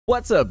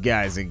What's up,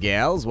 guys and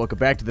gals? Welcome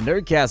back to the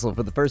Nerd Castle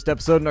for the first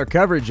episode in our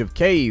coverage of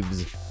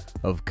Caves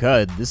of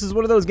Qud. This is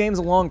one of those games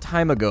a long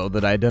time ago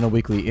that I had done a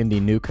weekly indie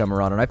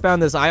newcomer on, and I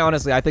found this,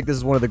 I think this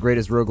is one of the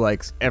greatest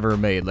roguelikes ever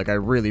made. Like, I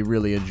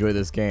really enjoy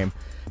this game.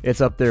 It's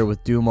up there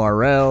with Doom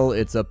RL,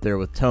 it's up there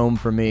with Tome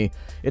for me.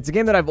 It's a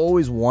game that I've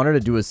always wanted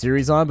to do a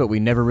series on, but we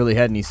never really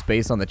had any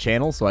space on the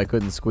channel, so I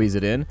couldn't squeeze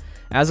it in.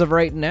 As of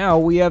right now,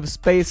 we have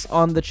space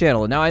on the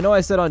channel. Now, I know I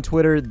said on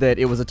Twitter that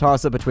it was a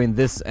toss-up between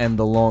this and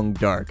The Long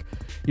Dark.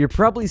 You're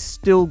probably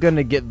still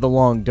gonna get The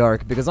Long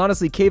Dark, because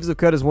honestly, Caves of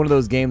Qud is one of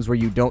those games where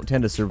you don't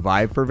tend to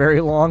survive for very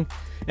long,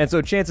 and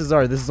so chances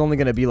are this is only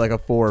gonna be like a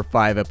 4 or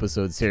 5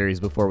 episode series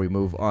before we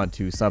move on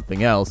to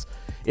something else.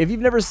 If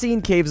you've never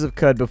seen Caves of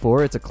Qud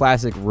before, it's a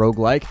classic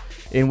roguelike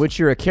in which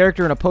you're a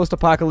character in a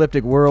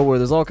post-apocalyptic world where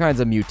there's all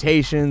kinds of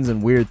mutations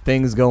and weird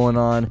things going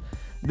on.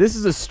 This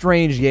is a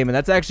strange game, and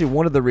that's actually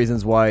one of the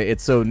reasons why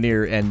it's so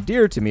near and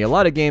dear to me. A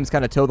lot of games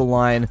kind of toe the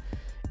line,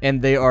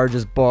 and they are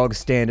just bog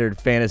standard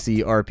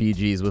fantasy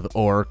RPGs with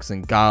orcs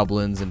and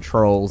goblins and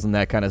trolls and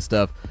that kind of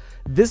stuff.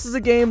 This is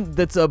a game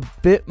that's a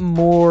bit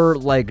more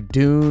like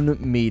Dune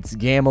meets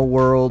Gamma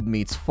World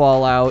meets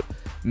Fallout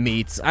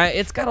meets...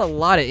 it's got a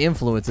lot of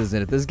influences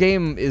in it. This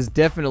game is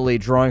definitely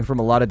drawing from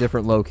a lot of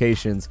different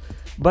locations,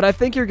 but I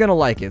think you're going to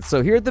like it.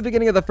 So here at the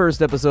beginning of the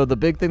first episode, the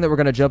big thing that we're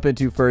going to jump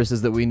into first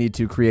is that we need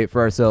to create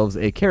for ourselves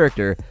a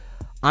character.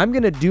 I'm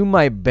going to do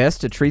my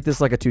best to treat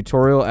this like a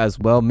tutorial as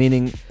well,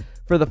 meaning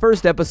for the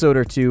first episode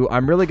or two,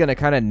 I'm really going to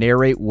kind of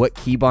narrate what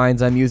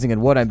keybinds I'm using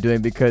and what I'm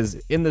doing, because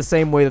in the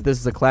same way that this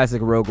is a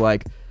classic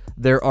roguelike,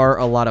 there are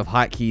a lot of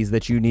hotkeys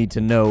that you need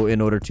to know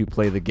in order to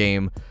play the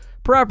game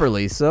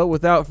properly. So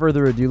without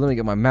further ado, let me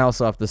get my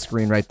mouse off the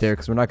screen right there,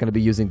 because we're not going to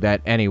be using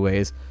that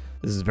anyways.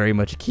 This is very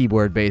much a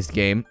keyboard-based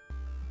game.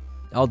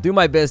 I'll do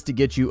my best to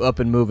get you up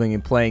and moving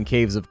and playing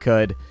Caves of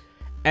Qud,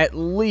 at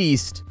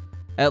least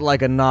at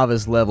like a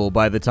novice level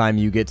by the time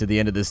you get to the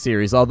end of this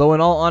series. Although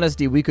in all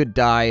honesty, we could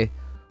die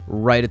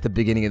right at the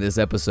beginning of this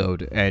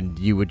episode, and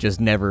you would just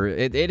never...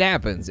 It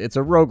happens. It's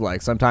a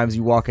roguelike. Sometimes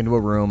you walk into a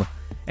room,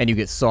 and you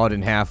get sawed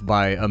in half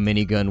by a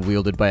minigun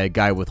wielded by a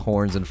guy with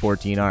horns and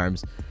 14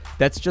 arms.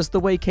 That's just the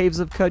way Caves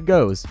of Qud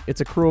goes.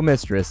 It's a cruel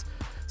mistress.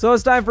 So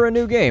it's time for a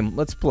new game.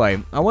 Let's play.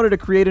 I wanted to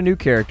create a new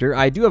character.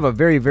 I do have a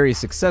very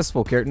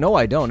successful character. No,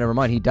 I don't. Never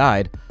mind. He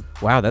died.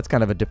 Wow, that's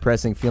kind of a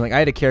depressing feeling. I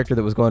had a character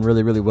that was going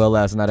really well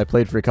last night. I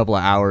played for a couple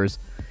of hours,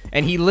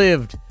 and he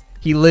lived.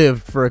 He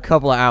lived for a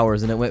couple of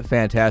hours, and it went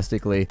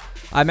fantastically.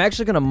 I'm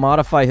actually going to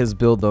modify his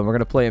build, though, and we're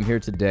going to play him here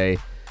today.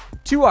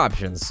 Two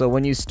options. So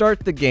when you start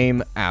the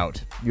game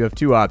out, you have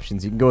two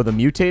options. You can go with a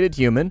mutated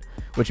human,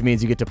 which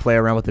means you get to play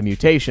around with the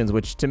mutations,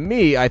 which to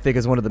me, I think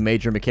is one of the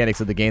major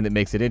mechanics of the game that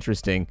makes it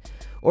interesting.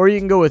 Or you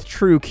can go with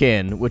true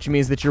kin, which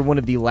means that you're one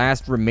of the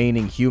last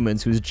remaining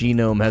humans whose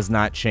genome has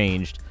not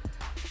changed.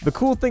 The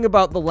cool thing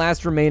about the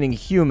last remaining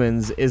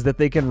humans is that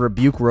they can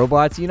rebuke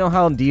robots. You know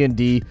how in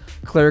D&D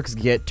clerics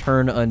get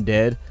turn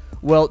undead?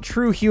 Well,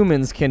 true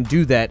humans can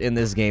do that in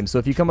this game. So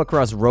if you come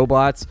across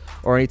robots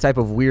or any type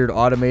of weird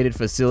automated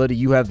facility,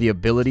 you have the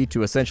ability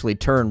to essentially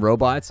turn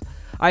robots.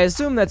 I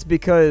assume that's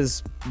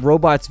because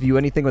robots view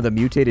anything with a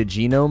mutated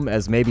genome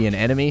as maybe an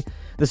enemy.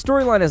 The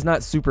storyline is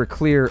not super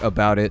clear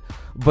about it,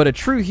 but a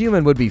true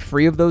human would be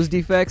free of those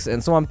defects,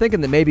 and so I'm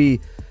thinking that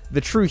maybe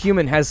the true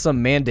human has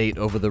some mandate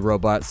over the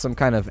robots, some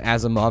kind of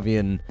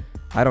Asimovian,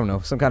 I don't know,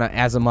 some kind of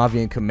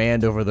Asimovian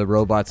command over the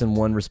robots in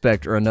one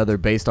respect or another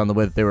based on the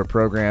way that they were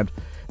programmed.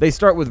 They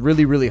start with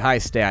really high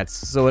stats,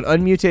 so an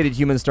unmutated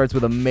human starts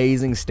with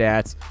amazing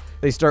stats.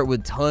 They start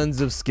with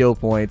tons of skill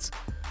points.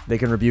 They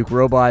can rebuke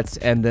robots,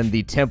 and then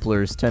the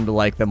Templars tend to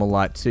like them a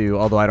lot too,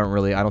 although I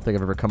don't think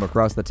I've ever come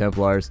across the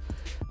Templars.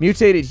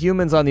 Mutated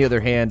humans, on the other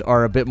hand,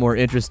 are a bit more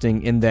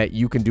interesting in that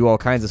you can do all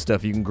kinds of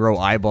stuff. You can grow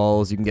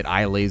eyeballs, you can get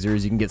eye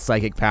lasers, you can get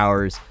psychic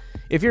powers.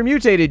 If you're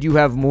mutated, you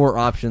have more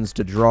options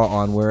to draw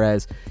on,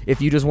 whereas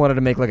if you just wanted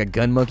to make like a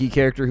gun monkey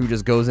character who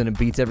just goes in and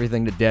beats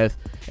everything to death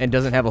and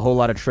doesn't have a whole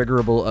lot of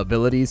triggerable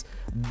abilities,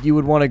 you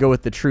would want to go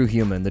with the true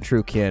human, the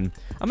true kin.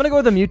 I'm going to go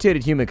with a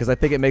mutated human because I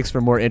think it makes for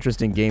more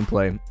interesting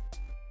gameplay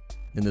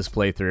in this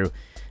playthrough.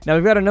 Now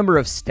we've got a number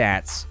of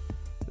stats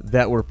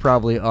that were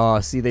probably,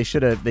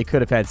 they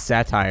could have had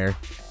satire.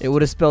 It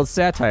would have spelled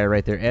satire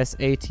right there,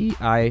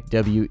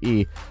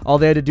 S-A-T-I-W-E. All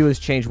they had to do is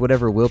change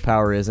whatever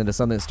willpower is into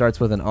something that starts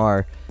with an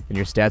R, and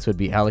your stats would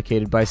be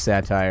allocated by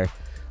satire.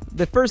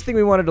 The first thing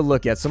we wanted to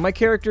look at, so my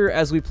character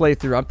as we play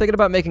through, I'm thinking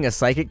about making a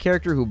psychic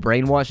character who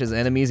brainwashes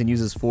enemies and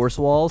uses force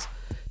walls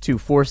to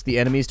force the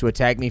enemies to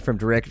attack me from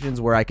directions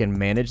where I can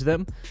manage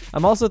them.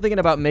 I'm also thinking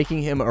about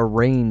making him a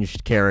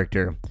ranged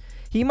character.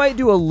 He might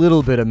do a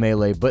little bit of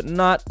melee, but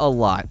not a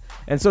lot.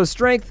 And so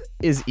strength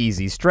is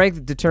easy.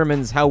 Strength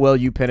determines how well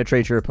you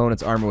penetrate your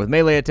opponent's armor with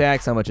melee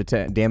attacks, how much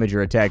damage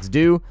your attacks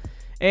do,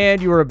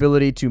 and your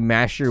ability to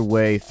mash your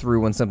way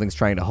through when something's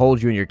trying to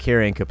hold you in your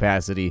carrying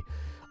capacity.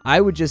 I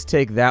would just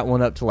take that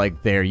one up to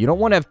like there. You don't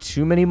want to have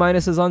too many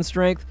minuses on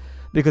strength,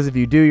 because if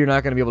you do, you're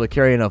not going to be able to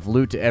carry enough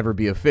loot to ever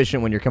be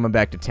efficient when you're coming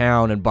back to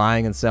town and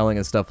buying and selling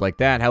and stuff like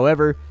that.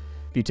 However,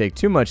 If you take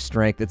too much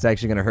strength, it's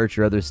actually going to hurt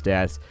your other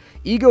stats.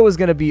 Ego is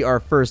going to be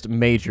our first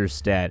major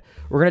stat.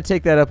 We're going to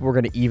take that up and we're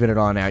going to even it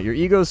on out. Your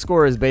ego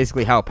score is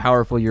basically how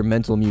powerful your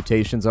mental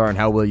mutations are and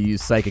how well you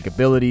use psychic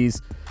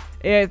abilities.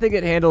 And I think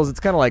it's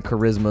kind of like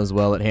charisma as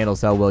well. It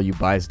handles how well you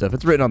buy stuff.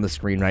 It's written on the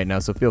screen right now,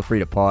 so feel free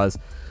to pause.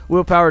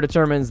 Willpower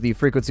determines the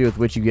frequency with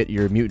which you get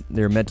your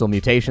mental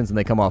mutations and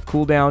they come off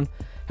cooldown.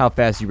 How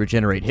fast you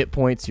regenerate hit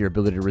points, your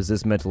ability to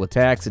resist mental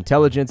attacks.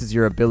 Intelligence is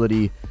your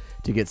ability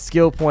to get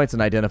skill points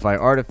and identify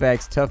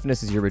artifacts.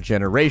 Toughness is your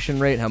regeneration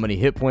rate, how many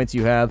hit points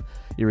you have,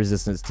 your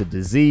resistance to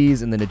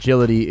disease, and then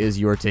agility is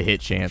your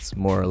to-hit chance,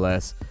 more or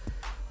less.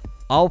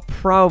 I'll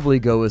probably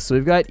go with, so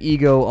we've got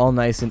ego all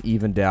nice and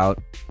evened out.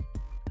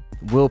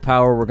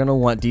 Willpower, we're going to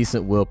want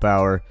decent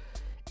willpower.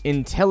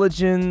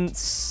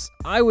 Intelligence,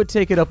 I would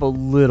take it up a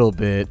little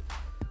bit.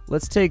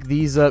 Let's take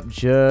these up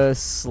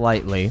just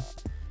slightly.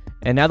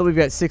 And now that we've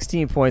got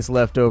 16 points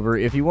left over,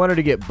 if you wanted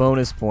to get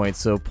bonus points,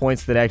 so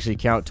points that actually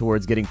count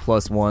towards getting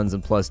 +1s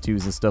and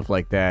 +2s and stuff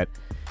like that,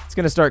 it's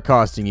going to start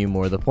costing you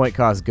more. The point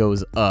cost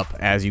goes up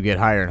as you get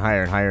higher and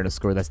higher and higher in a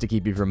score. That's to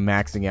keep you from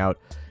maxing out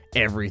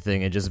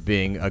everything and just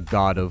being a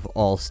god of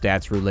all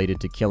stats related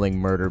to killing,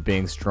 murder,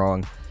 being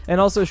strong, and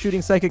also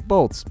shooting psychic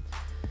bolts.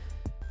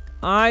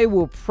 I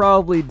will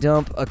probably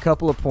dump a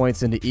couple of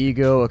points into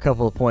ego, a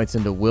couple of points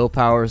into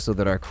willpower so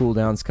that our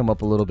cooldowns come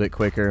up a little bit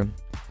quicker.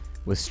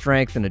 With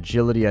strength and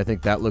agility, I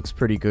think that looks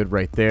pretty good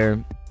right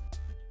there.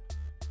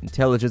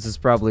 Intelligence is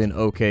probably an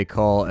okay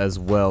call as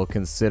well,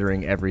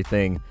 considering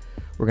everything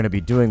we're going to be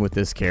doing with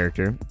this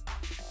character.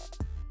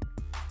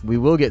 We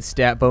will get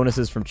stat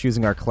bonuses from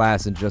choosing our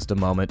class in just a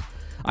moment.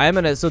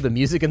 So the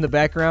music in the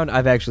background,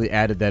 I've actually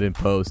added that in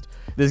post.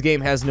 This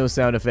game has no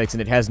sound effects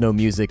and it has no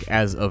music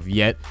as of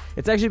yet.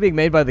 It's actually being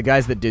made by the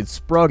guys that did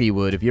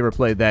Sproggywood, if you ever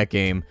played that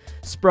game.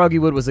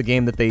 Sproggywood was a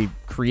game that they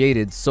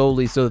created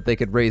solely so that they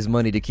could raise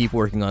money to keep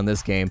working on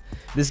this game.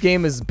 This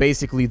game is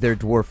basically their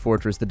Dwarf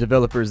Fortress. The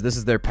developers, this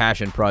is their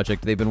passion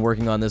project. They've been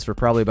working on this for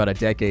probably about a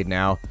decade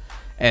now.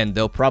 And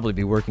they'll probably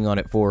be working on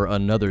it for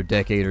another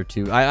decade or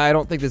two. I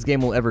don't think this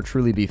game will ever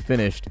truly be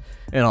finished,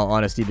 in all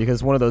honesty, because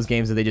it's one of those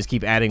games that they just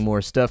keep adding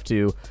more stuff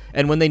to.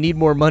 And when they need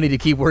more money to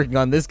keep working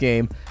on this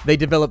game, they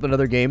develop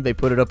another game, they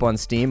put it up on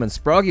Steam, and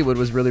Sproggywood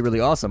was really,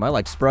 really awesome. I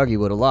liked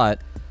Sproggywood a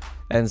lot.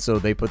 And so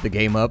they put the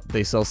game up,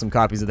 they sell some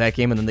copies of that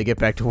game, and then they get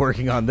back to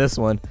working on this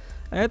one.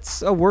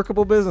 That's a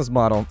workable business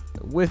model.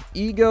 With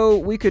ego,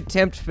 we could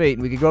tempt fate,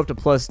 and we could go up to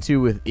 +2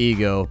 with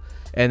ego.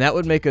 And that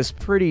would make us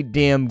pretty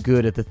damn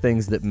good at the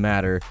things that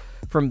matter.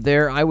 From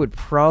there, I would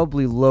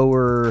probably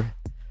lower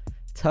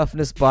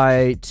toughness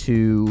by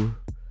 2.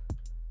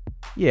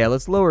 Yeah,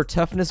 let's lower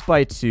toughness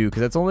by 2,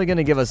 because that's only going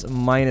to give us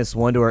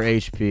 -1 to our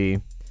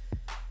HP.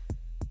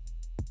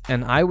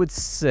 And I would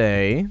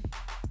say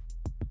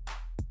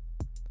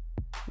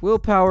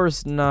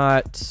willpower's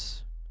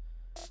not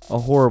a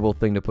horrible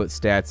thing to put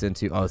stats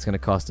into. Oh, it's going to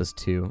cost us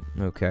 2.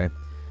 Okay.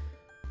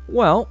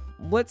 Well,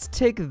 let's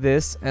take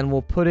this and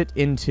we'll put it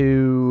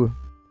into...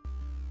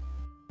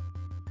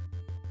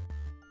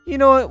 You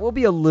know what? We'll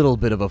be a little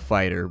bit of a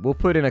fighter. We'll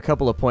put in a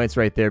couple of points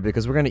right there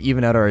because we're going to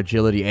even out our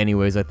agility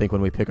anyways, I think,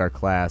 when we pick our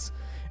class.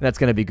 And that's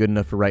going to be good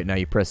enough for right now.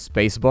 You press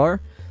spacebar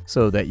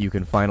so that you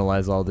can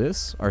finalize all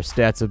this. Our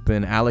stats have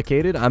been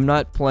allocated. I'm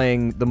not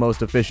playing the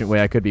most efficient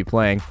way I could be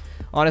playing.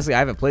 Honestly, I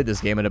haven't played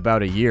this game in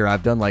about a year.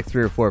 I've done like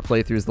 3 or 4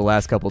 playthroughs the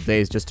last couple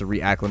days just to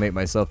reacclimate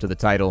myself to the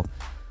title.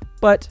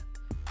 But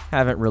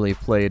haven't really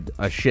played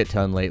a shit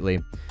ton lately.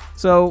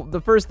 So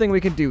the first thing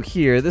we can do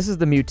here, this is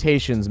the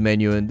mutations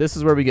menu, and this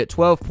is where we get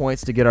 12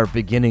 points to get our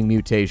beginning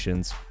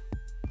mutations.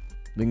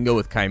 We can go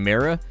with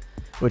Chimera,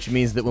 which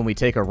means that when we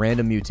take a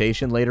random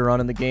mutation later on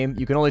in the game,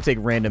 you can only take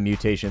random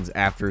mutations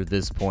after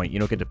this point. You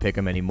don't get to pick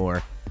them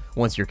anymore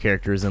once your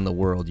character is in the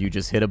world. You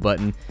just hit a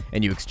button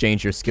and you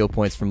exchange your skill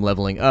points from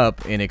leveling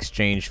up in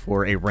exchange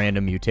for a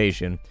random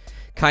mutation.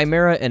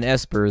 Chimera and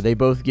Esper, they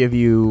both give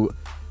you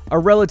a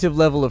relative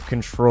level of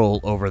control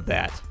over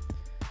that.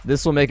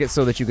 This will make it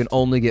so that you can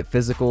only get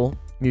physical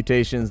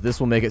mutations. This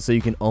will make it so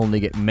you can only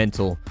get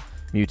mental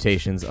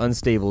mutations.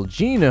 Unstable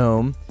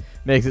genome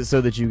makes it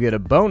so that you get a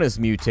bonus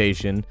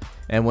mutation,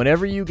 and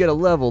whenever you get a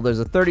level, there's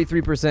a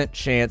 33%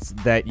 chance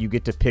that you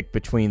get to pick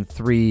between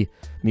 3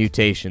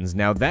 mutations.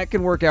 Now, that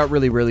can work out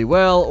really, really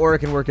well, or it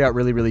can work out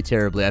really, really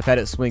terribly. I've had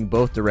it swing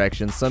both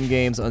directions. Some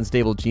games,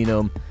 Unstable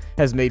Genome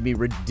has made me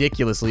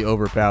ridiculously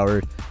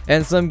overpowered,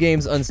 and some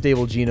games,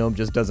 Unstable Genome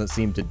just doesn't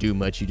seem to do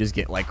much. You just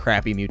get, like,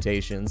 crappy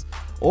mutations,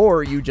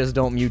 or you just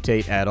don't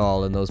mutate at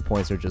all, and those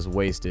points are just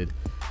wasted.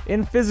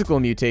 In physical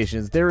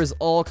mutations, there is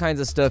all kinds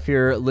of stuff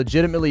here,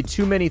 legitimately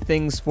too many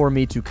things for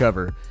me to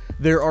cover.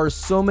 There are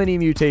so many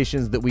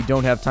mutations that we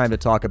don't have time to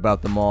talk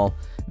about them all.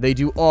 They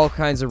do all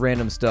kinds of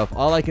random stuff.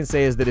 All I can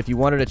say is that if you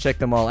wanted to check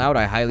them all out,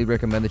 I highly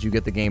recommend that you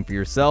get the game for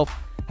yourself.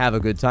 Have a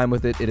good time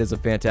with it. It is a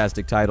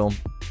fantastic title.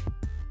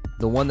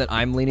 The one that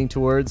I'm leaning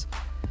towards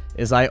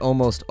is I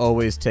almost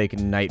always take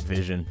night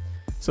vision.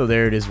 So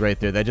there it is right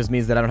there. That just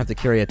means that I don't have to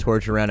carry a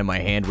torch around in my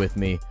hand with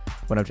me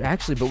when I'm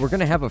actually, but we're going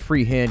to have a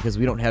free hand because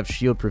we don't have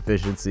shield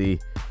proficiency.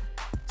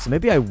 So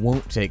maybe I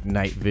won't take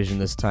night vision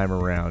this time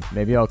around.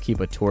 Maybe I'll keep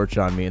a torch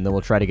on me, and then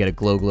we'll try to get a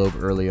glow globe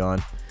early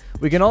on.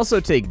 We can also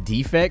take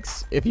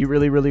defects if you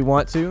really, really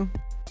want to.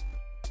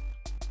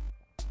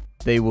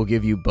 They will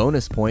give you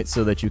bonus points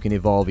so that you can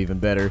evolve even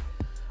better.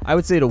 I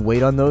would say to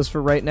wait on those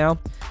for right now.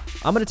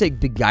 I'm going to take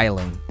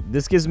Beguiling.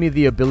 This gives me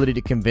the ability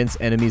to convince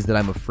enemies that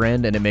I'm a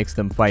friend, and it makes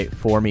them fight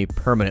for me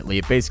permanently.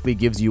 It basically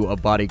gives you a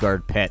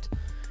bodyguard pet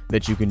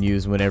that you can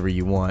use whenever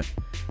you want.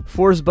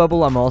 Force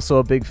Bubble I'm also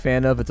a big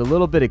fan of. It's a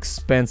little bit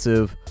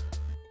expensive,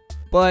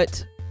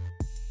 but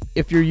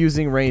if you're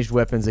using ranged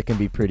weapons, it can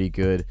be pretty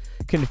good.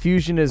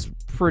 Confusion is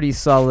pretty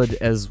solid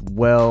as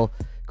well.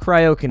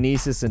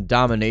 Cryokinesis and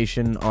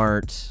Domination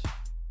aren't...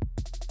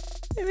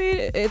 I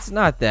mean, it's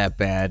not that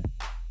bad.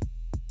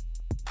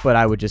 But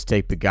I would just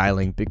take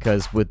Beguiling,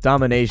 because with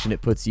Domination,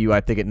 it puts you,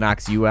 I think it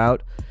knocks you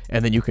out,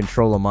 and then you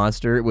control a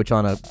monster, which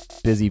on a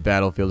busy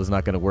battlefield is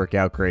not going to work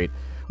out great.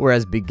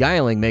 Whereas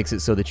Beguiling makes it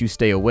so that you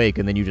stay awake,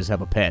 and then you just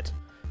have a pet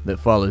that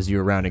follows you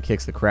around and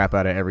kicks the crap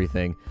out of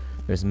everything.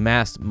 There's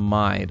Masked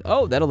Mind.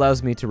 Oh, that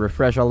allows me to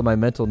refresh all of my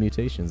mental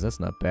mutations. That's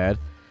not bad.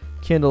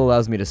 Kindle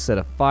allows me to set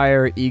a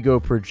fire. Ego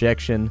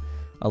Projection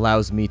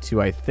allows me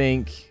to, I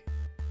think...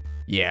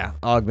 Yeah,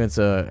 augments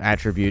a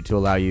attribute to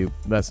allow you...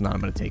 That's not... I'm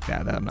going to take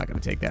that. I'm not going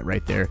to take that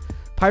right there.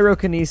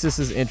 Pyrokinesis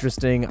is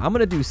interesting. I'm going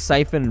to do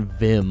Siphon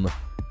Vim.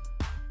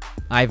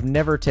 I've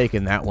never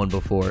taken that one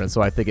before, and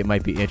so I think it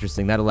might be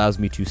interesting. That allows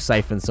me to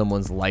siphon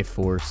someone's life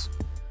force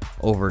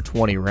over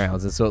 20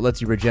 rounds, and so it lets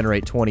you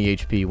regenerate 20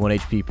 HP, 1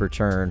 HP per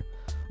turn,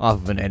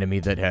 off of an enemy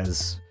that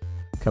has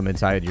come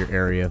inside your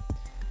area.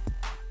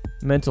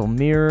 Mental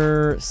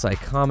Mirror,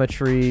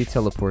 Psychometry,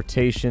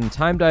 Teleportation.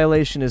 Time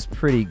Dilation is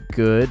pretty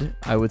good.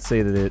 I would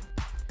say that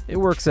it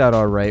works out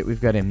alright.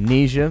 We've got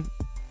Amnesia.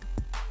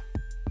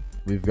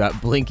 We've got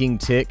Blinking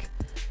Tick.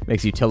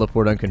 Makes you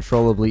teleport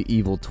uncontrollably.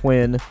 Evil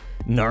Twin.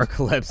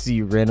 Narcolepsy,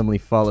 you randomly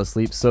fall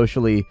asleep.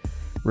 Socially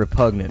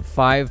Repugnant.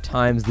 5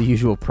 times the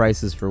usual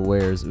prices for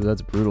wares. Ooh,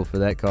 that's brutal for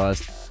that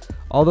cost.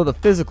 Although the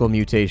physical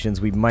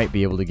mutations, we might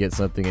be able to get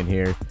something in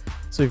here.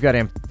 So we've got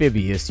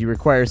Amphibious. You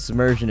require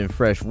submersion in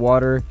fresh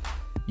water.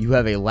 You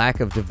have a lack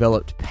of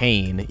developed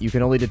pain. You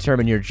can only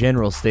determine your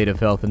general state of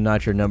health and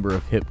not your number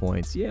of hit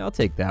points. Yeah, I'll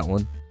take that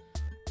one.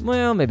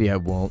 Well, maybe I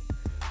won't.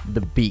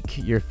 The Beak.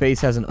 Your face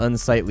has an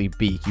unsightly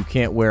beak. You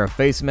can't wear a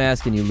face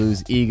mask and you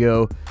lose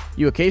ego.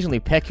 You occasionally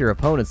peck your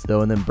opponents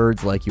though, and then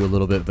birds like you a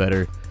little bit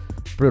better.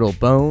 Brittle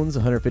Bones.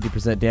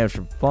 150% damage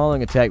from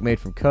falling. Attack made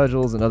from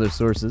cudgels and other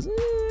sources.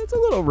 It's a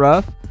little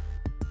rough.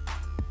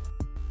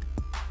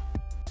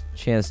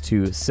 Chance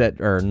to set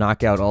or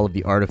knock out all of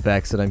the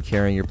artifacts that I'm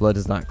carrying. Your blood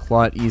does not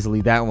clot easily.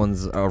 That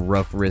one's a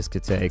rough risk to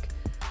take.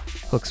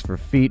 Hooks for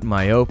feet.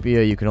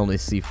 Myopia. You can only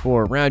see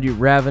 4 around you.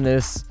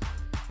 Ravenous.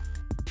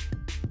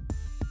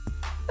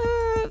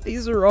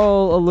 These are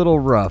all a little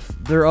rough.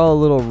 They're all a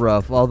little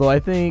rough. Although I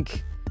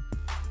think...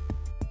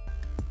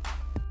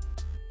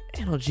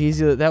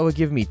 Analgesia, that would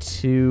give me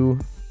 2.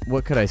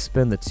 What could I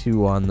spend the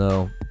 2 on,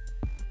 though?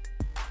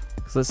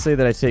 So let's say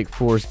that I take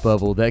Force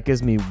Bubble. That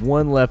gives me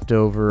 1 left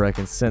over. I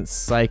can sense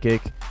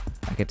Psychic.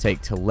 I can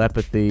take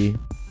Telepathy.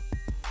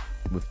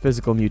 With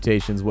physical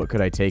mutations, what could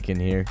I take in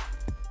here?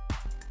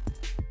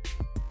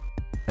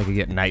 I could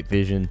get Night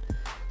Vision,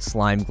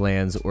 Slime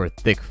Glands, or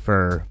Thick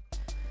Fur.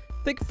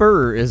 Thick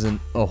Fur isn't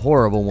a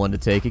horrible one to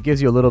take. It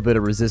gives you a little bit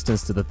of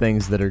resistance to the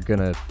things that are going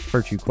to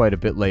hurt you quite a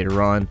bit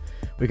later on.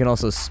 We can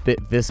also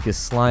spit viscous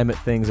slime at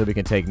things, or we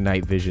can take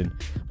Night Vision.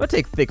 I'm going to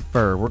take Thick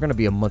Fur. We're going to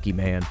be a monkey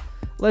man.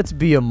 Let's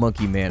be a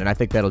monkey man, and I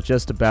think that'll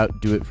just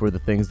about do it for the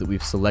things that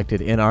we've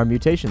selected in our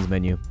mutations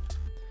menu.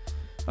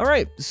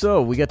 Alright,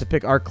 so we get to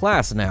pick our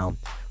class now.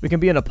 We can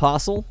be an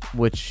Apostle,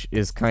 which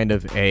is kind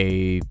of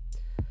a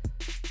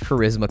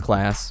charisma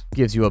class.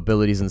 Gives you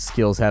abilities and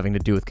skills having to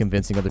do with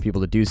convincing other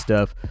people to do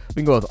stuff. We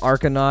can go with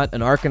Arcanaut.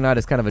 An Arcanaut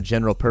is kind of a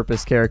general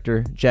purpose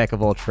character. Jack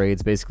of all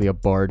trades, basically a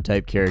bard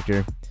type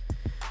character.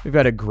 We've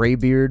got a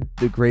Greybeard.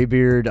 The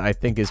Greybeard, I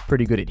think, is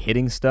pretty good at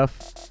hitting stuff.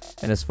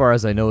 And as far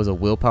as I know, is a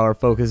willpower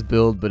focused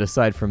build, but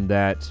aside from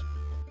that,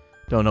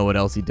 don't know what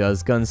else he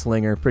does.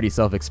 Gunslinger, pretty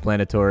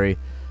self-explanatory.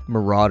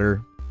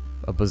 Marauder,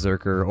 a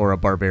berserker, or a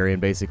barbarian,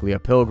 basically. A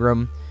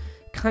pilgrim,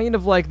 kind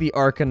of like the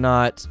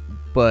Arcanaut,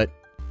 but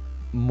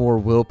more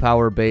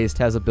willpower based.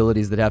 Has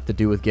abilities that have to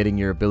do with getting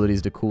your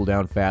abilities to cool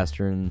down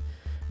faster and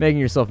making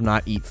yourself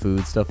not eat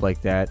food, stuff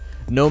like that.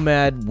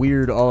 Nomad,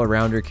 weird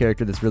all-arounder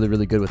character that's really,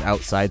 really good with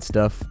outside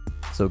stuff.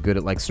 So good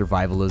at, like,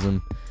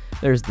 survivalism.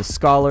 There's the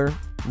Scholar,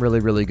 really,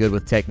 really good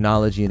with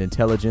technology and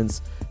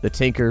intelligence. The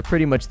Tinker,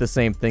 pretty much the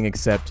same thing,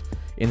 except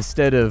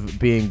instead of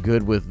being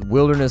good with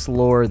wilderness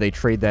lore, they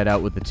trade that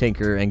out with the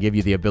Tinker and give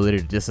you the ability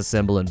to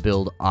disassemble and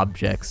build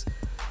objects,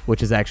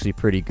 which is actually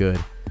pretty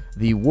good.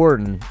 The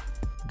Warden,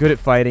 good at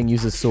fighting,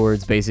 uses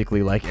swords,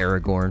 basically like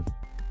Aragorn.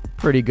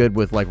 Pretty good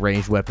with, like,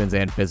 ranged weapons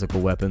and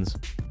physical weapons.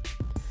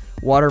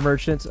 Water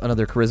Merchant,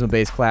 another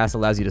charisma-based class,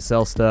 allows you to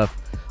sell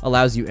stuff,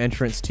 allows you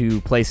entrance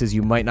to places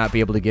you might not be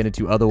able to get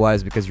into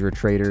otherwise because you're a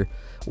trader.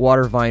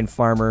 Water Vine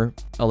Farmer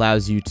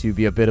allows you to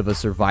be a bit of a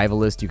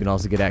survivalist. You can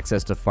also get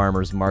access to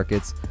farmers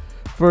markets.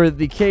 For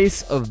the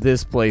case of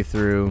this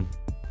playthrough,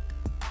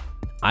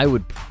 I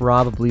would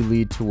probably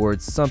lead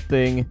towards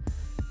something.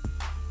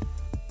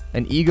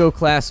 An ego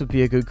class would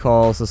be a good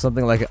call, so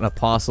something like an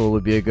apostle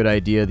would be a good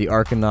idea. The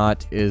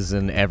Arcanaut is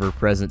an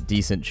ever-present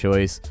decent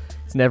choice.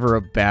 It's never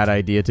a bad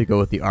idea to go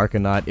with the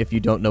Arcanaut. If you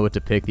don't know what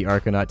to pick, the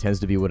Arcanaut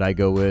tends to be what I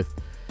go with.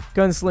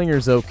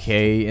 Gunslinger's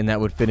okay, and that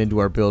would fit into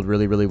our build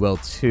really, really well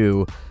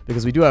too,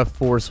 because we do have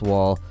Force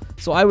Wall.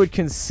 So I would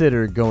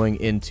consider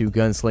going into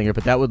Gunslinger,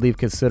 but that would leave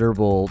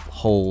considerable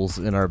holes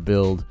in our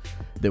build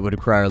that would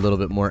require a little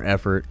bit more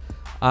effort.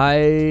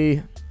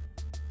 The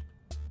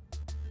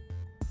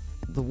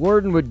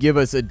Warden would give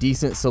us a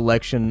decent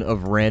selection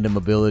of random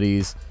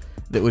abilities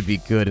that would be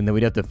good, and then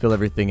we'd have to fill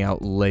everything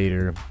out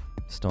later.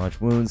 Staunch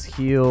wounds,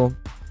 heal.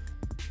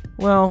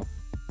 Well,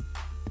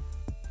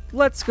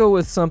 let's go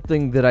with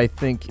something that I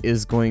think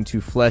is going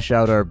to flesh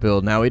out our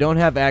build. Now, we don't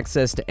have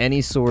access to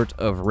any sort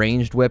of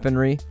ranged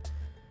weaponry.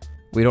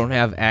 We don't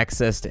have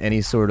access to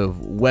any sort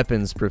of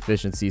weapons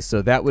proficiency,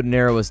 so that would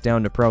narrow us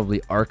down to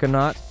probably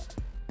Arcanaut,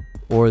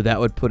 or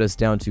that would put us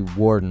down to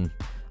Warden.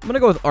 I'm going to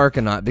go with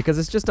Arcanaut because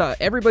it's just,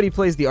 everybody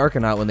plays the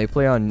Arcanaut when they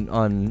play on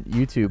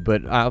YouTube,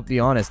 but I'll be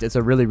honest, it's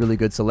a really, really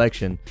good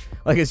selection.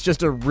 Like, it's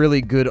just a really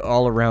good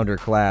all-arounder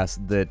class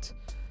that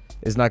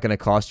is not going to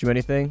cost you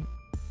anything.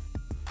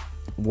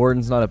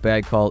 Warden's not a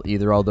bad call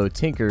either, although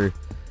Tinker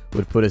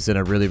would put us in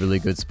a really, really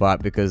good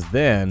spot because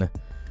then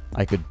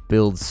I could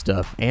build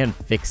stuff and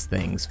fix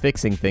things.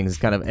 Fixing things,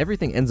 kind of,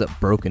 everything ends up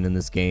broken in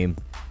this game.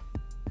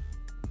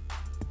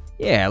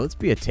 Yeah, let's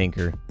be a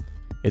Tinker.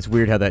 It's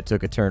weird how that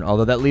took a turn,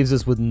 although that leaves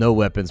us with no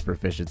weapons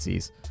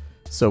proficiencies.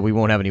 So we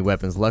won't have any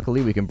weapons. Luckily,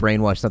 we can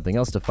brainwash something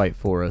else to fight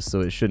for us, so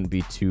it shouldn't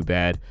be too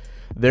bad.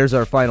 There's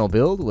our final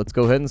build. Let's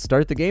go ahead and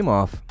start the game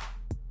off.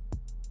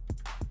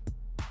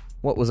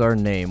 What was our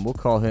name? We'll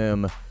call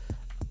him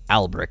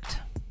Albrecht.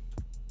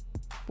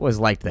 Always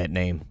liked that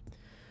name.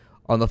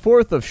 On the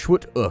 4th of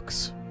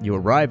Shwut-Ux, you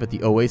arrive at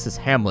the oasis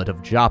hamlet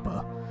of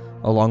Joppa,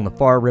 along the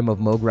far rim of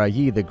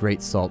Mograyi, the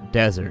Great Salt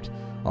Desert.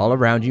 All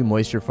around you,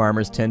 moisture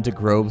farmers tend to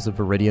groves of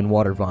Viridian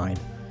water vine.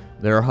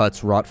 There are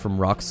huts wrought from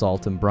rock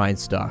salt and brine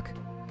stock.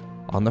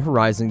 On the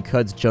horizon,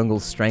 Qud's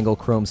jungles strangle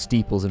chrome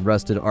steeples and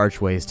rusted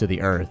archways to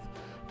the earth.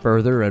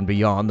 Further and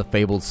beyond, the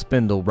fabled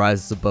spindle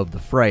rises above the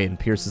fray and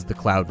pierces the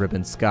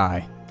cloud-ribboned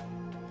sky.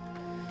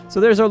 So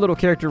there's our little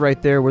character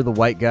right there. We're the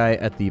white guy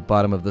at the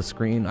bottom of the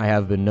screen. I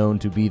have been known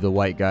to be the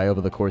white guy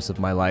over the course of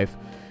my life.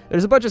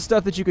 There's a bunch of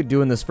stuff that you could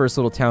do in this first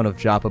little town of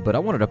Joppa, but I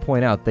wanted to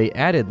point out they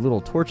added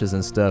little torches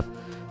and stuff.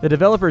 The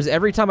developers,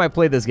 every time I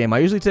play this game, I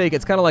usually take,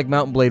 it's kind of like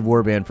Mount and Blade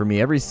Warband for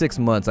me. Every 6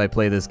 months I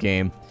play this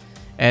game.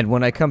 And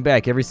when I come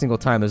back, every single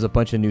time there's a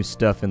bunch of new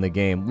stuff in the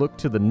game. Look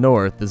to the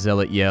north, the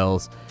zealot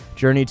yells.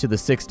 Journey to the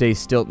 6-day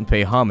stilt and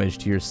pay homage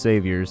to your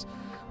saviors.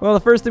 Well, the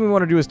first thing we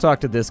want to do is talk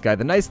to this guy.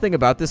 The nice thing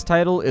about this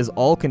title is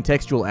all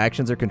contextual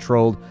actions are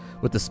controlled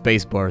with the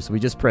space bar. So we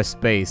just press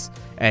space,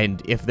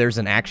 and if there's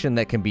an action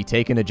that can be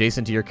taken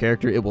adjacent to your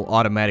character, it will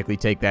automatically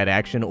take that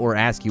action or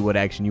ask you what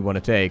action you want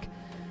to take.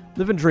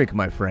 Live and drink,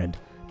 my friend.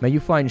 May you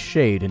find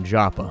shade in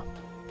Joppa.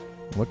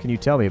 What can you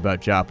tell me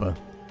about Joppa?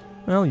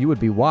 Well, you would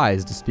be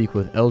wise to speak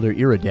with Elder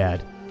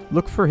Iridad.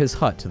 Look for his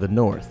hut to the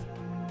north.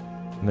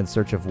 I'm in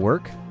search of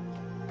work?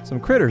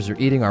 Some critters are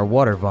eating our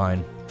water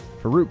vine.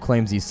 Farouk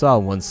claims he saw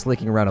one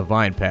slicking around a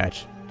vine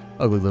patch.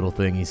 Ugly little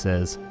thing, he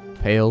says.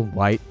 Pale,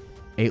 white,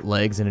 8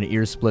 legs, and an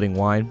ear-splitting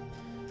whine.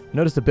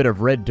 Noticed a bit of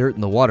red dirt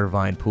in the water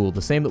vine pool,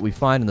 the same that we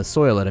find in the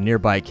soil at a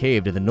nearby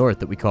cave to the north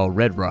that we call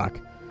Red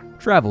Rock.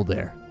 Travel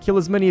there. Kill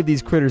as many of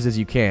these critters as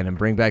you can and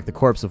bring back the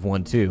corpse of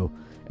one too.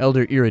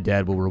 Elder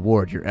Iridad will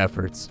reward your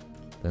efforts.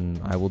 Then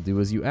I will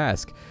do as you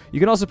ask. You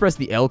can also press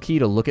the L key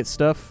to look at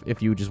stuff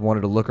if you just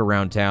wanted to look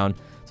around town.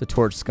 It's a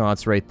torch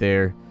sconce right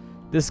there.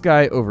 This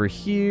guy over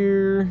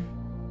here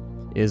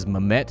is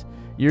Mehmet.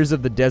 Years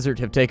of the desert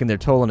have taken their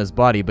toll on his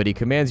body, but he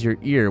commands your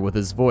ear with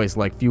his voice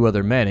like few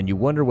other men, and you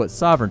wonder what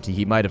sovereignty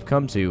he might have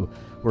come to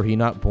were he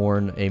not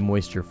born a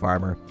moisture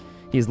farmer.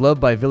 He is loved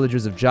by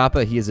villagers of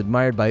Joppa. He is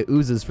admired by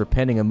oozes for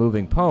penning a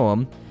moving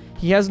poem.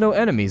 He has no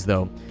enemies,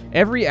 though.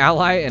 Every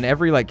ally and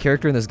every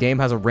character in this game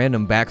has a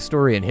random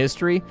backstory and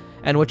history,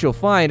 and what you'll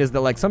find is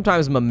that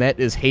sometimes Mehmet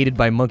is hated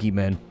by monkey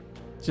men.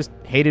 It's just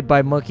hated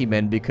by monkey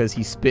men because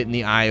he spit in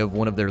the eye of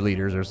one of their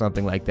leaders or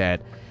something like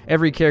that.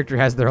 Every character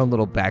has their own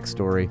little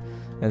backstory,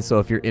 and so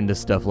if you're into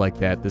stuff like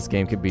that, this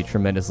game could be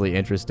tremendously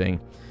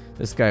interesting.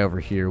 This guy over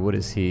here, what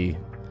is he?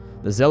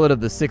 The Zealot of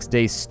the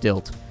 6-day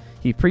Stilt.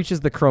 He preaches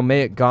the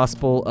chromaic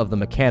gospel of the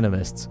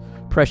mechanimists.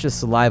 Precious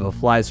saliva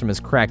flies from his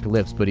cracked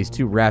lips, but he's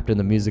too wrapped in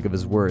the music of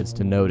his words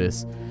to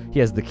notice. He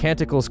has the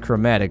Canticles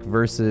Chromatic,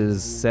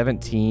 verses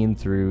 17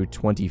 through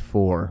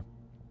 24.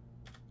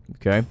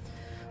 Okay.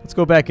 Let's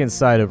go back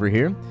inside over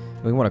here.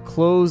 We want to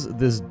close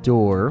this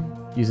door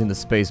using the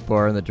space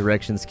bar and the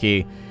directions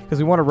key because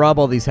we want to rob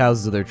all these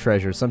houses of their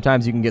treasure.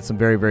 Sometimes you can get some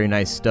very, very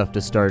nice stuff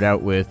to start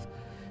out with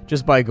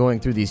just by going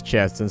through these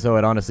chests, and so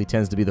it honestly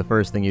tends to be the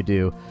first thing you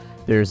do.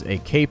 There's a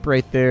cape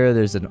right there.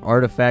 There's an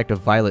artifact of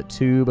violet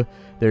tube.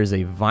 There's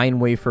a vine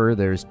wafer.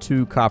 There's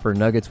 2 copper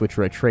nuggets, which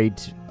are a trade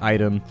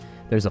item.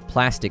 There's a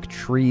plastic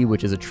tree,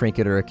 which is a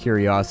trinket or a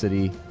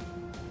curiosity.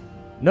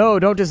 No,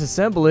 don't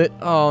disassemble it.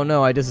 Oh,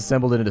 no, I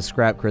disassembled it into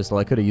scrap crystal.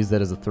 I could have used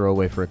that as a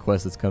throwaway for a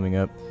quest that's coming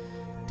up.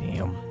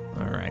 Damn.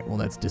 All right, well,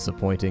 that's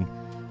disappointing.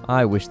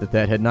 I wish that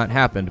that had not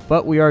happened,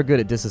 but we are good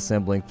at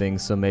disassembling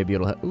things, so maybe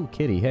it'll Ooh,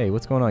 kitty. Hey,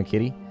 what's going on,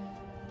 kitty?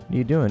 What are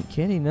you doing?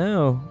 Kitty,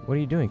 no. What are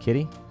you doing,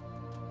 kitty?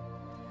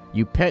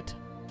 You pet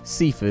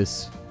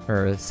Cephas,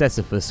 or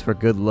Sisyphus, for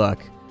good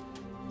luck.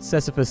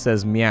 Sisyphus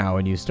says meow,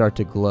 and you start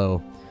to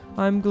glow.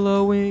 I'm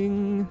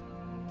glowing.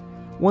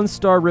 One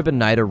star ribbon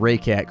night, a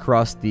raycat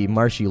crossed the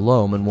marshy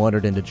loam and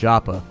wandered into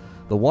Joppa.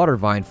 The water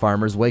vine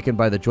farmers, wakened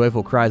by the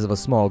joyful cries of a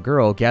small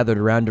girl, gathered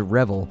around to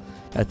revel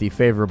at the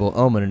favorable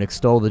omen and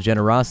extol the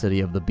generosity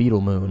of the beetle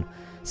moon.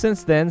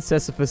 Since then,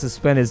 Sisyphus has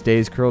spent his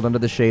days curled under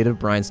the shade of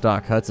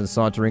brine-stock huts and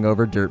sauntering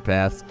over dirt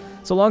paths.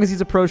 So long as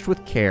he's approached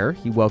with care,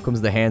 he welcomes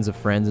the hands of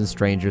friends and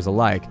strangers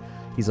alike.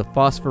 He's a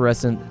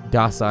phosphorescent,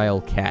 docile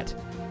cat.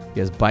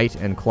 He has bite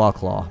and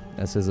claw.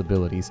 That's his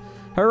abilities.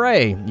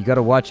 Hooray! You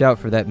gotta watch out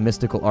for that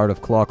mystical art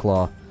of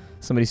claw.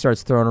 Somebody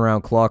starts throwing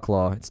around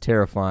claw. It's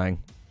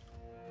terrifying.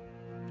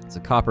 It's a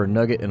copper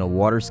nugget and a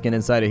water skin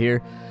inside of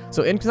here.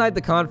 So inside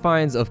the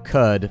confines of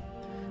Qud,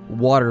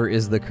 water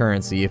is the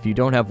currency. If you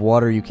don't have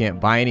water, you can't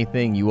buy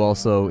anything. You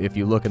also, if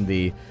you look in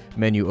the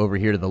menu over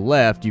here to the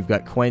left, you've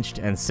got quenched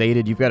and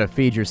sated. You've got to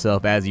feed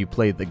yourself as you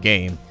play the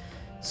game.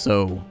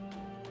 So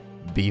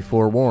be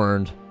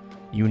forewarned.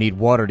 You need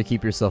water to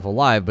keep yourself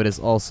alive, but it's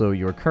also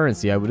your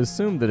currency. I would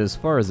assume that as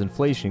far as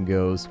inflation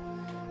goes,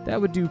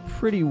 that would do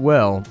pretty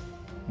well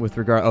with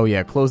regard... Oh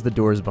yeah, close the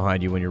doors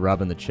behind you when you're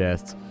robbing the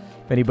chests.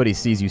 If anybody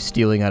sees you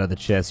stealing out of the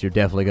chest, you're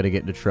definitely going to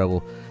get into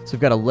trouble. So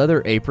we've got a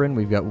leather apron,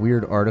 we've got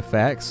weird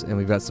artifacts, and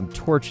we've got some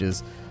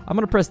torches. I'm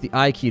going to press the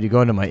I key to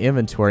go into my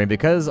inventory, and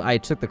because I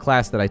took the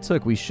class that I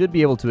took, we should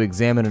be able to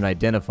examine and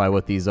identify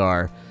what these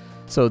are.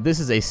 So this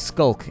is a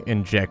skulk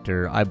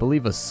injector. I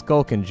believe a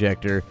skulk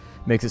injector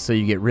makes it so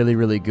you get really,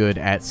 really good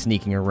at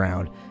sneaking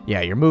around.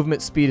 Yeah, your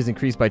movement speed is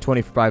increased by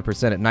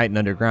 25% at night and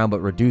underground,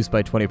 but reduced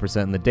by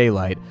 20% in the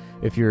daylight.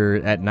 If you're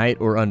at night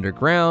or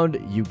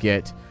underground, you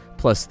get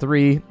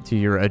 +3 to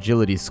your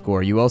agility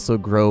score. You also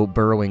grow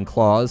burrowing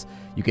claws.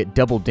 You get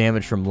double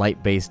damage from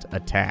light-based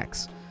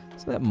attacks.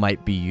 So that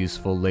might be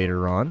useful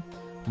later on.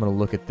 I'm going to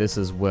look at this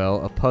as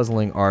well. A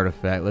puzzling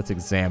artifact. Let's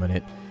examine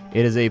it.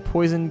 It is a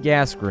poison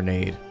gas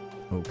grenade.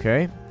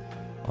 Okay.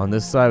 On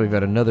this side, we've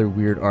got another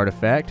weird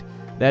artifact.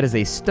 That is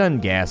a stun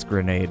gas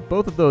grenade.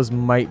 Both of those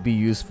might be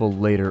useful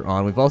later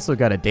on. We've also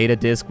got a data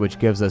disk, which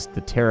gives us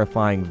the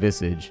terrifying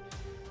visage.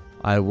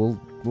 I will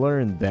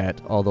learn that,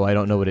 although I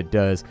don't know what it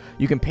does.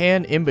 You can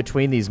pan in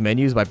between these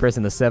menus by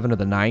pressing the 7 or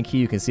the 9 key.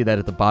 You can see that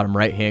at the bottom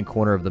right-hand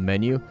corner of the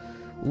menu.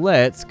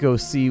 Let's go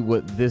see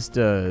what this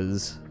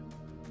does.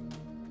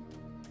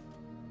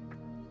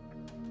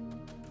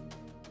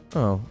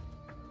 Oh,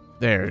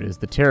 there it is,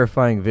 the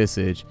terrifying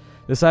visage.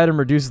 This item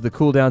reduces the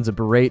cooldowns of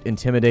berate,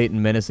 intimidate,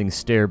 and menacing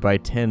stare by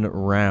 10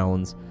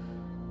 rounds.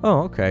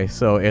 Oh, okay,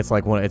 so it's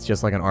like it's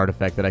just like an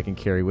artifact that I can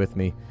carry with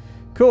me.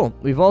 Cool.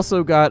 We've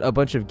also got a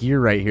bunch of gear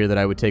right here that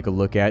I would take a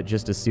look at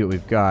just to see what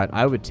we've got.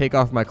 I would take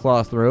off my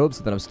cloth robe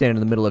so that I'm standing in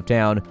the middle of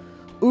town,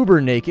 uber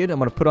naked. I'm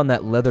going to put on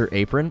that leather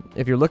apron.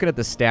 If you're looking at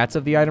the stats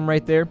of the item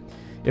right there,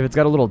 if it's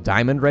got a little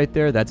diamond right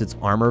there, that's its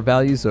armor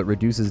value, so it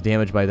reduces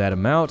damage by that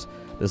amount.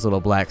 This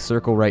little black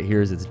circle right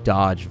here is its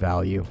dodge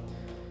value.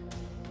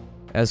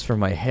 As for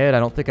my head, I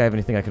don't think I have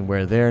anything I can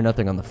wear there.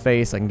 Nothing on the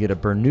face. I can get a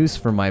burnoose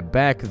for my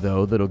back,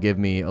 though, that'll give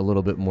me a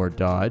little bit more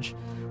dodge.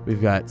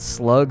 We've got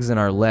slugs in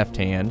our left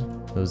hand,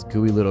 those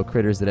gooey little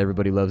critters that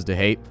everybody loves to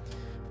hate.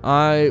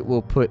 I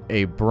will put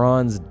a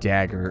bronze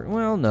dagger.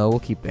 Well, no, we'll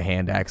keep the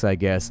hand axe, I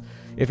guess.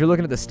 If you're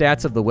looking at the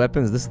stats of the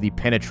weapons, this is the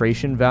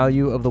penetration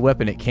value of the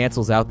weapon. It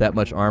cancels out that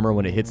much armor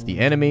when it hits the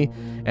enemy,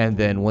 and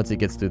then once it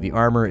gets through the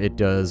armor, it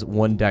does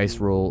 1 dice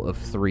roll of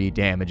 3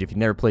 damage. If you've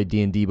never played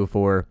D&D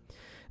before,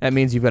 that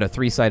means you've got a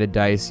 3-sided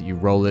dice, you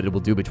roll it, it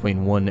will do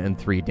between 1 and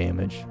 3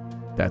 damage.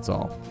 That's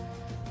all.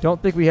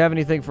 Don't think we have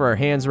anything for our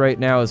hands right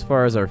now. As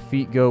far as our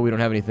feet go, we don't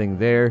have anything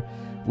there.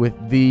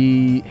 With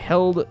the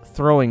held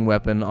throwing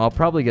weapon, I'll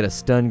probably get a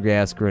stun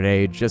gas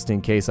grenade just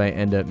in case I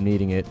end up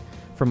needing it.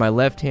 For my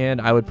left hand,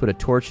 I would put a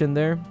torch in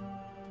there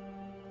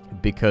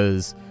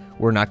because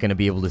we're not going to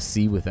be able to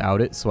see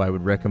without it, so I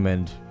would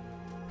recommend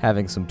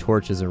having some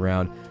torches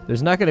around.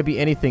 There's not going to be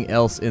anything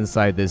else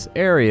inside this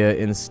area.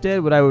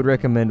 Instead, what I would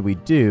recommend we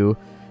do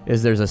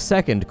is there's a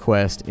second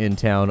quest in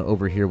town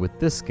over here with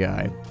this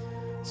guy.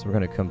 So we're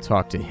going to come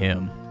talk to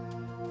him.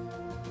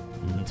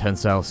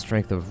 Tensile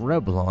strength of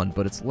Reblon,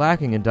 but it's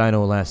lacking in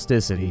dino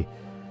elasticity.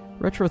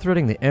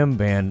 Retro-threading the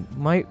M-band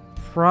might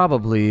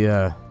probably,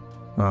 Oh,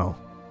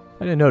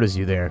 I didn't notice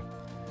you there.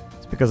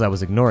 It's because I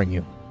was ignoring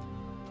you.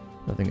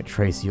 Nothing a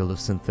trace yield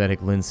of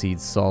synthetic linseed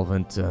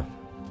solvent.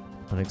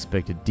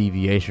 Unexpected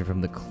deviation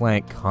from the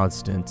Clank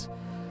constant.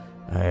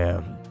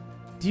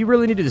 Do you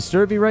really need to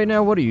disturb me right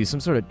now? What are you, some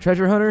sort of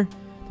treasure hunter?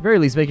 At the very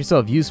least, make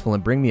yourself useful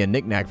and bring me a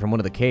knickknack from one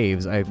of the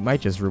caves. I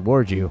might just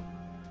reward you.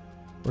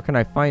 Where can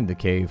I find the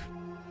cave?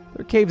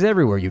 There are caves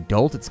everywhere, you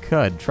dolt. It's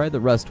Qud. Try the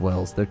rust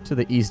wells. They're to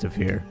the east of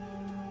here.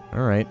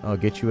 Alright, I'll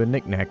get you a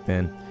knick-knack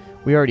then.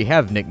 We already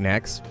have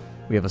knick-knacks.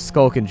 We have a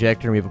skulk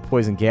injector and we have a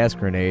poison gas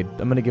grenade.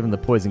 I'm going to give him the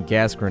poison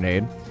gas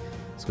grenade.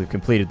 So we've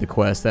completed the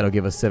quest. That'll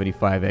give us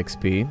 75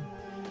 XP.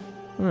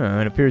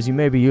 It appears you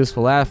may be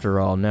useful after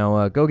all.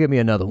 Now, go get me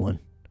another one.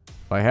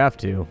 If I have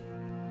to.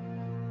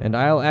 And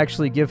I'll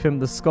actually give him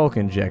the skulk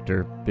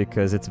injector,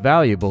 because it's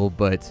valuable,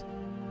 but...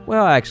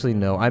 Well, actually,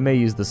 no. I may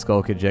use the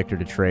skulk injector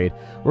to trade.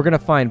 We're going to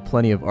find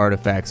plenty of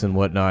artifacts and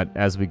whatnot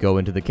as we go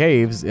into the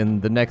caves in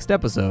the next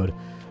episode.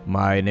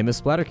 My name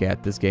is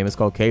Splattercat. This game is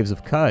called Caves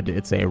of Qud.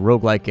 It's a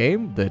roguelike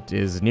game that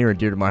is near and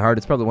dear to my heart.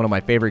 It's probably one of my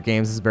favorite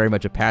games. This is very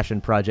much a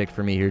passion project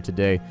for me here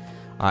today.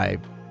 I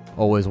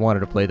always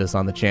wanted to play this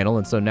on the channel,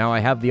 and so now I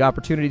have the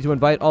opportunity to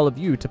invite all of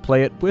you to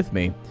play it with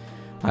me.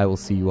 I will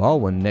see you all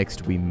when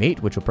next we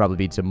meet, which will probably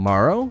be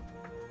tomorrow.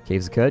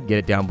 Caves of Qud, get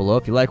it down below.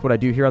 If you like what I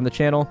do here on the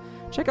channel,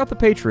 check out the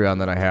Patreon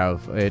that I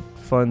have. It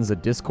funds a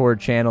Discord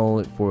channel,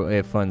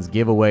 it funds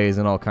giveaways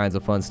and all kinds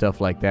of fun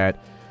stuff like that.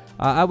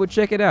 I would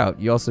check it out.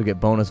 You also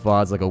get bonus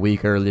VODs like a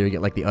week earlier. You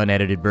get like the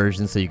unedited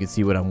version so you can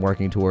see what I'm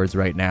working towards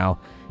right now.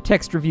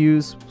 Text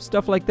reviews,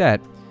 stuff like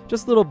that.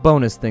 Just little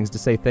bonus things to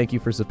say thank you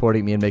for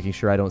supporting me and making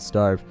sure I don't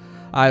starve.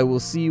 I will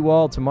see you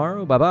all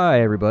tomorrow.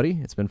 Bye-bye, everybody.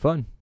 It's been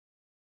fun.